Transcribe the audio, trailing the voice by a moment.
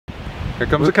Here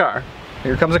comes a car.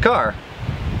 Here comes a car.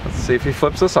 Let's see if he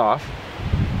flips us off.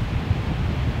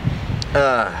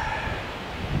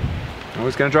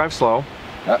 Always gonna drive slow.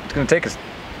 It's gonna take us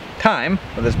time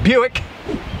with this Buick.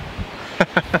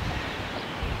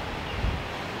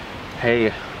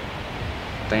 Hay.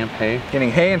 Damn hay. Getting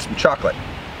hay and some chocolate.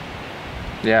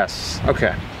 Yes.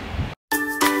 Okay.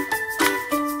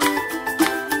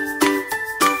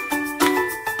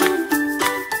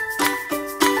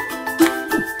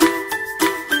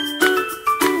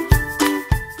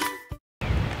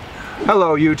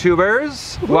 Hello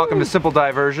YouTubers, welcome to Simple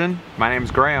Diversion. My name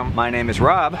is Graham. My name is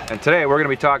Rob. And today we're going to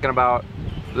be talking about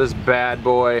this bad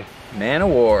boy, Man of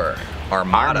War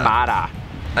Armada.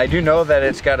 I do know that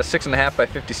it's got a 6.5 by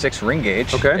 56 ring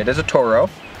gauge. Okay. It is a Toro.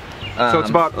 So it's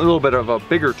about a little bit of a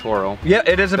bigger Toro. Yeah,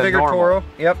 it is a bigger normal. Toro.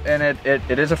 Yep, and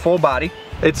it is a full body.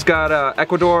 It's got a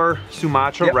Ecuador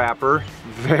Sumatra wrapper,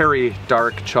 very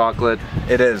dark chocolate.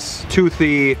 It is.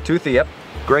 Toothy, Yep.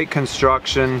 great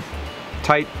construction,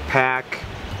 tight pack.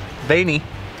 Veiny.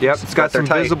 Yep, it's got some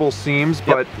visible seams,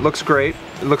 but looks great.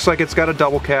 It looks like it's got a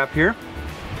double cap here.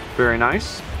 Very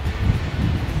nice.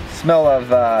 Smell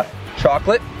of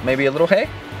chocolate, maybe a little hay.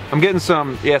 I'm getting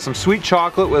some sweet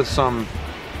chocolate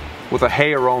with a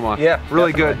hay aroma. Yeah,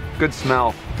 really definitely. good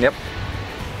smell. Yep.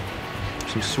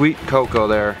 Some sweet cocoa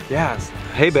there. Yeah,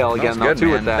 hay bale again though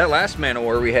too with that. That last Man of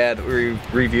War we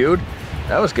reviewed,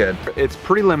 that was good. It's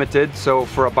pretty limited, so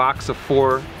for a box of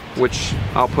 4, which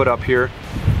I'll put up here.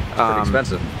 Pretty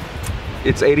expensive.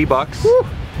 It's 80 bucks. Woo.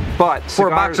 But for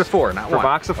a box of 4, not for one. For a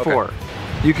box of 4.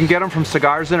 You can get them from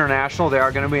Cigars International. They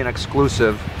are going to be an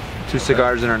exclusive to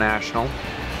Cigars International.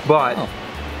 But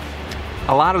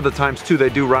a lot of the times too, they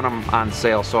do run them on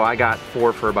sale. So I got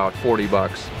 4 for about 40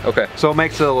 bucks. Okay. So it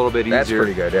makes it a little bit easier. That's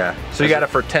pretty good, yeah. So you got it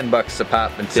for 10 bucks a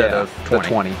pop instead of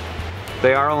 20.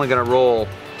 They are only going to roll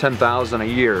 10,000 a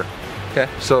year. Okay.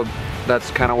 So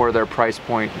that's kind of where their price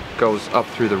point goes up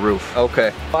through the roof.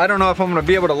 Okay. I don't know if I'm going to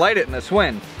be able to light it in this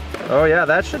wind. Oh yeah,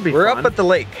 that should be We're fun. up at the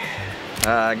lake.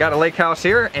 Got a lake house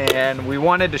here, and we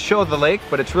wanted to show the lake,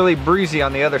 but it's really breezy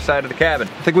on the other side of the cabin.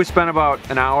 I think we spent about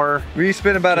an hour. We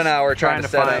spent about an hour trying to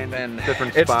set find up, and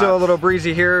different it's spots. still a little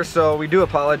breezy here, so we do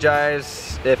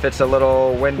apologize if it's a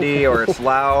little windy or it's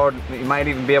loud. You might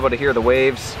even be able to hear the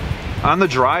waves. On the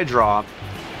dry draw,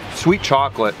 sweet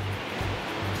chocolate.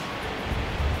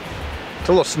 It's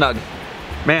a little snug.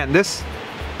 Man, this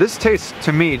tastes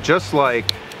to me just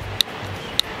like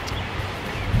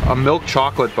a milk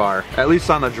chocolate bar, at least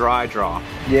on the dry draw.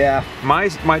 Yeah.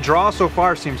 My draw so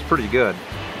far seems pretty good.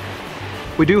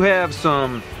 We do have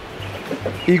some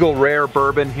Eagle Rare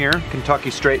bourbon here,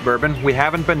 Kentucky straight bourbon. We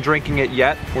haven't been drinking it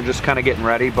yet. We're just kind of getting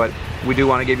ready, but we do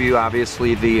want to give you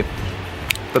obviously the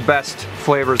best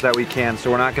flavors that we can,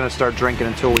 so we're not going to start drinking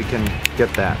until we can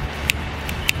get that.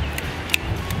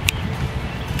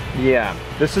 Yeah,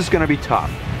 this is going to be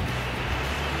tough.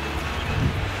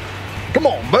 Come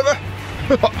on, brother.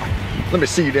 Let me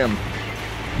see them.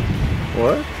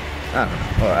 What? I don't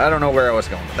know. Well, I don't know where I was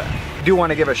going with that. I do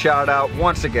want to give a shout out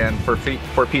once again for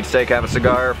Pete's Steak Have a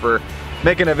Cigar for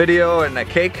making a video and a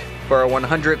cake for our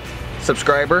 100th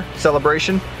subscriber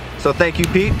celebration. So thank you,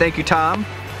 Pete. Thank you, Tom.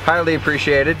 Highly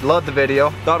appreciated. Loved the video.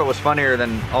 Thought it was funnier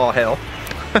than all hell.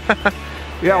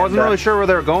 Yeah, I wasn't really sure where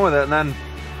they were going with it, and then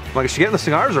like, is she getting the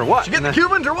cigars or what? She getting the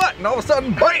Cubans or what? And all of a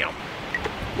sudden, bam!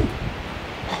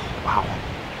 Wow.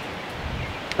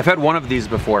 I've had one of these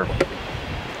before,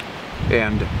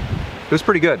 and it was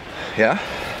pretty good. Yeah,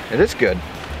 it is good.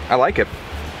 I like it.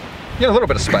 Yeah, a little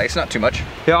bit of spice, not too much.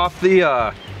 Yeah, off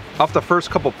the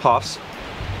first couple puffs.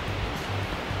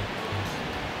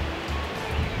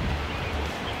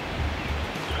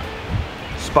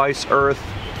 Spice, earth,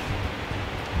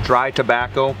 dry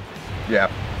tobacco. Yeah.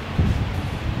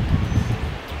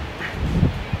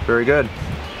 Very good.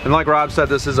 And like Rob said,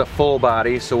 this is a full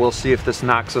body, so we'll see if this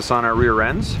knocks us on our rear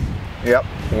ends. Yep.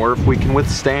 Or if we can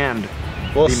withstand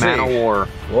the Man of War.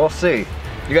 We'll see.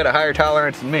 You got a higher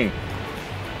tolerance than me.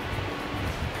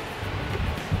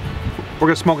 We're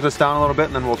gonna smoke this down a little bit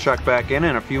and then we'll check back in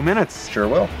a few minutes. Sure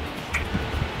will.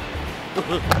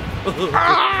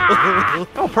 Ah!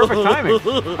 Oh, perfect timing.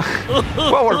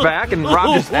 Well, we're back and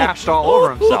Rob just ashed all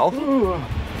over himself.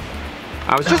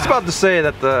 I was just about to say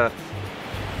that the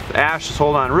ash is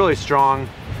holding on really strong,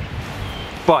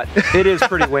 but it is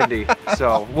pretty windy,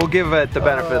 so we'll give it the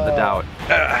benefit of the doubt.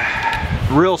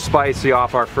 Real spicy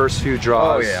off our first few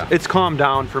draws. Oh yeah. It's calmed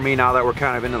down for me now that we're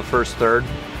kind of into the first third.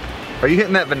 Are you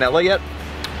hitting that vanilla yet?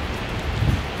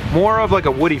 More of like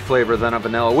a woody flavor than a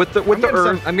vanilla with the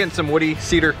earth. I'm getting some woody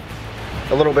cedar,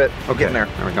 a little bit. Okay, Getting there.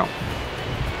 There we go.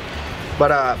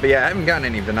 But yeah, I haven't gotten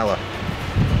any vanilla.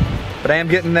 But I am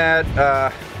getting that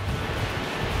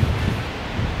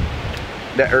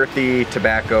that earthy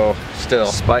tobacco still.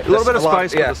 A little bit of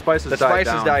spice, but the spice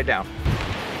has died down.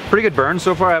 Pretty good burn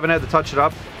so far. I haven't had to touch it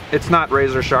up. It's not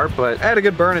razor sharp, but I had a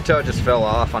good burn until it just fell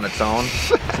off on its own.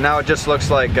 So now it just looks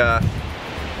like the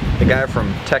guy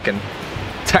from Tekken.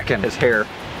 His hair.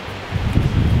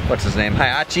 What's his name?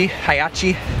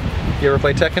 Hayachi. You ever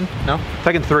play Tekken? No?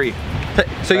 Tekken 3.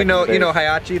 So you know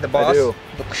Hayachi, the boss? I do.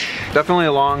 Definitely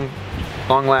a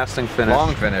long-lasting finish.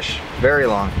 Long finish. Very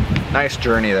long. Nice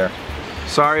journey there.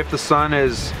 Sorry if the sun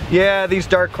is these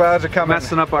dark clouds are coming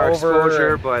messing up our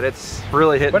exposure, but it's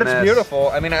really hitting. But it's beautiful.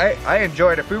 I mean, I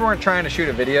enjoyed it. If we weren't trying to shoot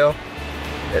a video,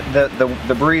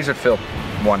 the breeze would feel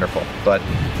wonderful. But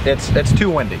it's too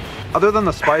windy. Other than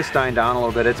the spice dying down a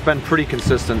little bit, it's been pretty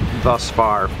consistent thus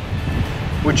far.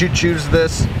 Would you choose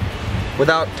this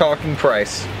without talking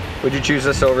price? Would you choose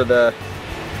this over the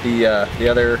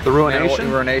other? The Ruination?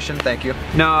 Ruination, thank you.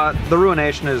 No, the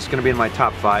Ruination is going to be in my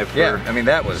top 5 for I mean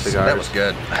that was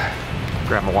good.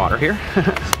 Grab my water here.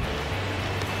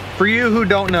 For you who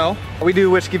don't know, we do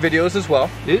whiskey videos as well.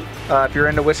 Yeah. If you're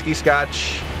into whiskey,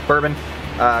 scotch, bourbon,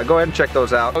 go ahead and check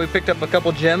those out. We picked up a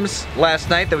couple gems last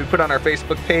night that we put on our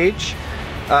Facebook page.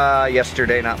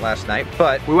 Yesterday, not last night,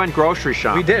 but we went grocery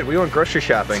shopping. We did. We went grocery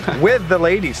shopping with the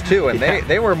ladies too, and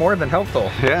they were more than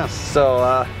helpful. Yes.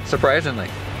 So surprisingly.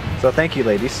 So thank you,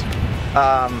 ladies.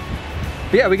 But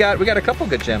yeah, we got a couple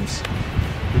good gems.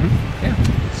 Yeah.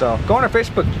 So go on our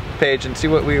Facebook page and see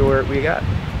what we got.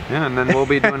 Yeah, and then we'll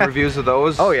be doing reviews of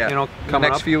those. Oh yeah. You know, coming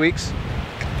next few weeks.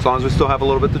 As long as we still have a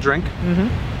little bit to drink.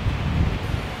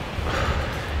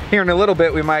 Here in a little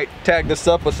bit, we might tag this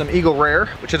up with some Eagle Rare,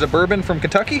 which is a bourbon from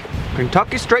Kentucky.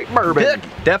 Kentucky straight bourbon.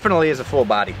 Definitely is a full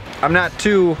body. I'm not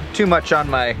too much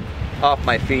off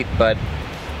my feet, but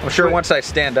I'm sure once I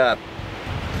stand up,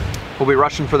 we'll be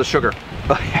rushing for the sugar.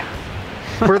 Oh yeah.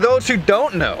 For those who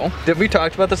don't know, did we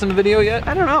talk about this in the video yet?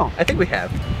 I don't know. I think we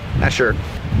have. Not sure.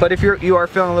 But if you are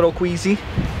feeling a little queasy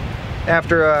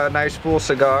after a nice full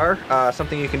cigar,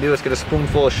 something you can do is get a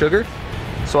spoonful of sugar.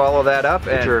 Swallow that up,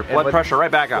 and your blood pressure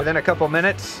right back up. Within a couple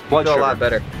minutes, blood you feel sugar. a lot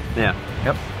better. Yeah.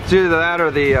 Yep. It's either that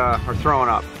or the or throwing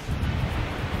up.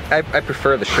 I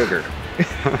prefer the sugar.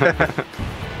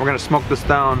 We're gonna smoke this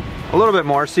down a little bit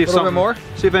more. See if something.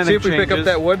 See if anything See if we changes. pick up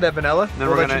that wood, that vanilla. Then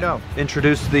we're gonna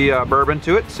introduce the bourbon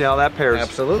to it. See how that pairs.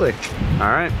 Absolutely.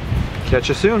 All right. Catch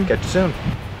you soon. Catch you soon.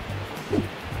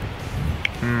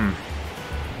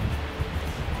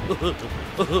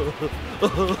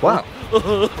 Wow.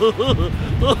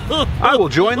 I will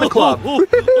join the club.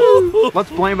 Let's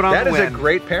blame it on the wind. That is a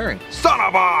great pairing. Son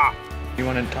of a! You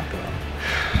want to talk about?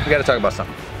 We got to talk about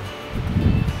something.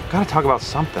 Gotta talk about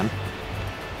something.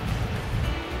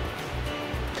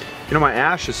 You know, my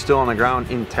ash is still on the ground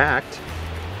intact.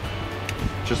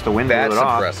 Just the wind blew it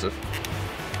off. That's impressive.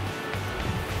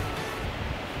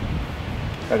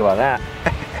 Talk about that.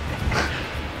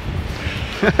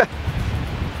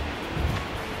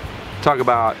 Talk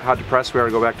about how depressed we are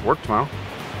to go back to work tomorrow.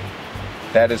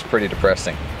 That is pretty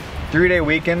depressing. 3-day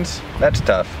weekends, that's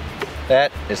tough.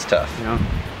 That is tough. You know,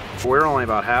 we're only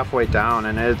about halfway down,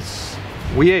 and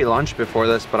we ate lunch before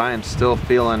this, but I am still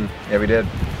feeling. Yeah, we did.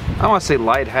 I don't want to say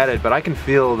lightheaded, but I can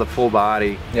feel the full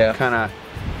body. Yeah. Kind of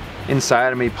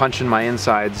inside of me, punching my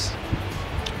insides.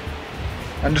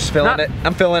 I'm just feeling it.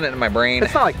 I'm feeling it in my brain.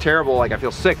 It's not like terrible, like I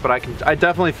feel sick, but I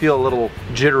definitely feel a little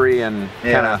jittery and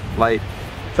kind of light.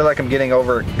 I feel like I'm getting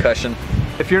over a concussion.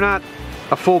 If you're not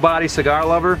a full body cigar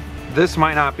lover, this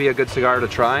might not be a good cigar to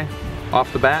try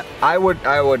off the bat. I would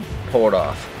pull it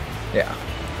off. Yeah.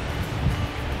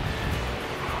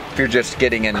 If you're just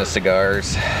getting into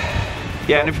cigars.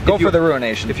 Yeah, and if go you, for the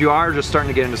Ruination. If you are just starting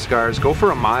to get into cigars, go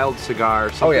for a mild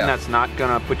cigar, something that's not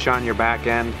gonna put you on your back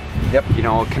end. Yep. You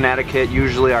know, Connecticut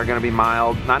usually are gonna be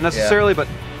mild, not necessarily, but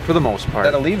for the most part.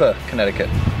 That Oliva Connecticut.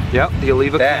 Yep, the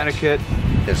Oliva Connecticut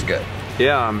is good.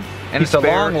 Yeah, and it's a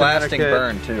long-lasting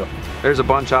burn too. There's a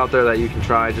bunch out there that you can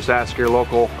try. Just ask your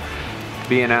local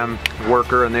B&M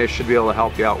worker, and they should be able to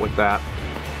help you out with that.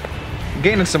 I'm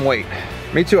gaining some weight.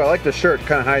 Me too. I like the shirt.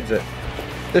 Kind of hides it.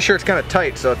 This shirt's kind of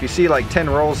tight, so if you see like 10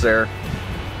 rolls there,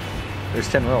 there's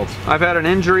 10 rolls. I've had an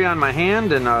injury on my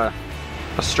hand and a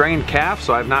strained calf,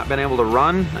 so I've not been able to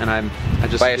run, and I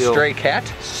just by a stray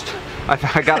cat.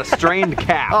 I got a strained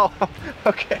calf. Oh,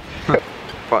 okay.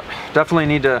 But definitely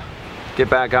need to get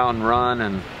back out and run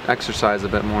and exercise a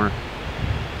bit more.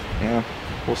 Yeah.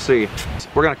 We'll see.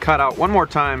 We're gonna cut out one more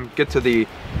time, get to the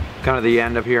kind of the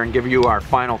end of here and give you our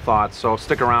final thoughts. So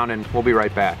stick around and we'll be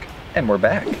right back. And we're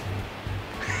back.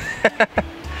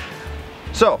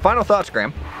 So, final thoughts,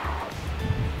 Graham.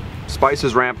 Spice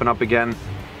is ramping up again.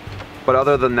 But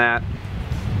other than that,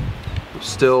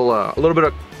 still a little bit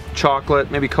of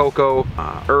chocolate, maybe cocoa,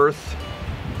 earth.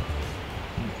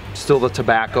 Still the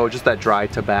tobacco, just that dry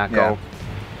tobacco.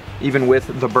 Even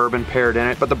with the bourbon paired in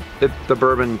it. But the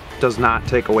bourbon does not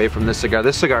take away from this cigar.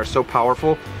 This cigar is so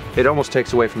powerful, it almost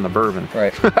takes away from the bourbon.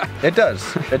 Right. It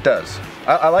does. It does.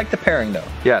 I like the pairing though.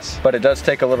 Yes. But it does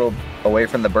take a little away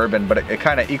from the bourbon, but it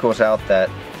kind of equals out that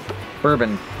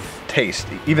bourbon taste.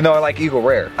 Even though I like Eagle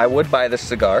Rare, I would buy this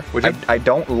cigar. Would you? I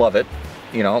don't love it.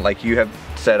 You know, like you have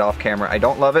said off camera, I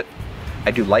don't love it.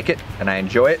 I do like it and I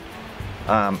enjoy it.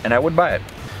 And I would buy it.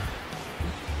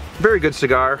 Very good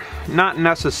cigar. Not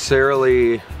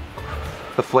necessarily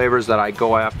the flavors that I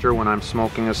go after when I'm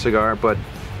smoking a cigar, but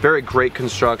very great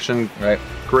construction, right?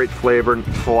 Great flavor,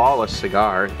 flawless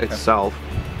cigar itself.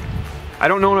 I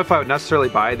don't know if I would necessarily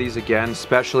buy these again,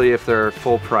 especially if they're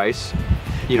full price.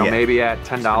 You know, maybe at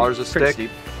 $10 a stick, steep.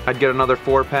 I'd get another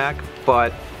 4-pack,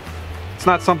 but it's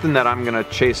not something that I'm gonna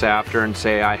chase after and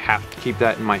say I have to keep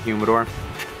that in my humidor.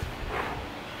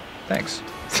 Thanks.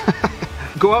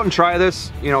 Go out and try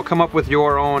this, you know, come up with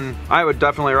your own. I would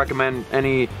definitely recommend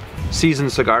any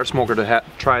seasoned cigar smoker to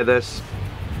try this.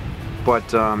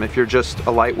 But if you're just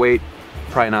a lightweight,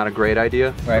 probably not a great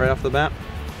idea right off the bat.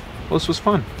 Well, this was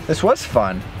fun. This was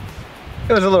fun.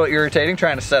 It was a little irritating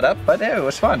trying to set up, but yeah, it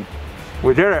was fun.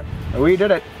 We did it. We did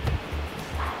it.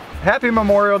 Happy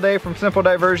Memorial Day from Simple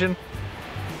Diversion.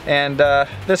 And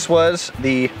this was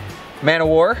the O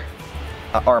War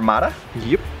Armada.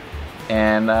 Yep.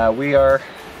 And we are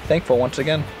thankful once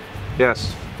again.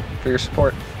 Yes. For your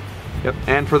support. Yep.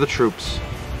 And for the troops.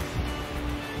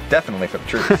 Definitely for the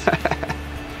troops.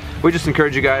 We just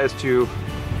encourage you guys to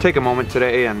take a moment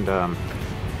today and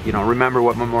you know, remember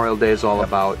what Memorial Day is all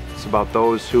about. It's about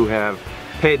those who have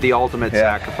paid the ultimate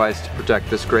sacrifice to protect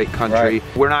this great country.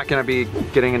 Right. We're not going to be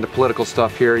getting into political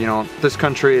stuff here. You know, this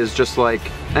country is just like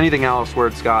anything else where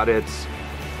it's got its,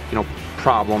 you know,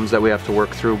 problems that we have to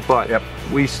work through. But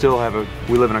we still have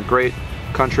we live in a great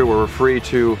country where we're free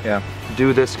to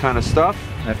do this kind of stuff.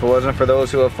 And if it wasn't for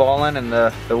those who have fallen and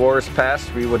the wars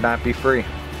past, we would not be free.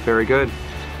 Very good.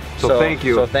 So thank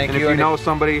you. So thank you. And if you know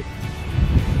somebody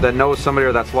that knows somebody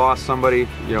or that's lost somebody,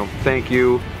 you know, thank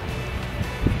you.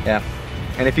 Yeah.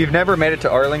 And if you've never made it to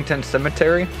Arlington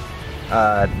Cemetery,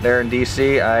 there in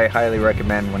DC, I highly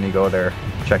recommend when you go there,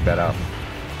 check that out.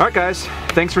 All right, guys.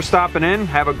 Thanks for stopping in.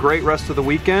 Have a great rest of the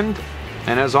weekend.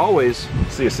 And as always,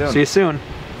 see you soon. See you soon.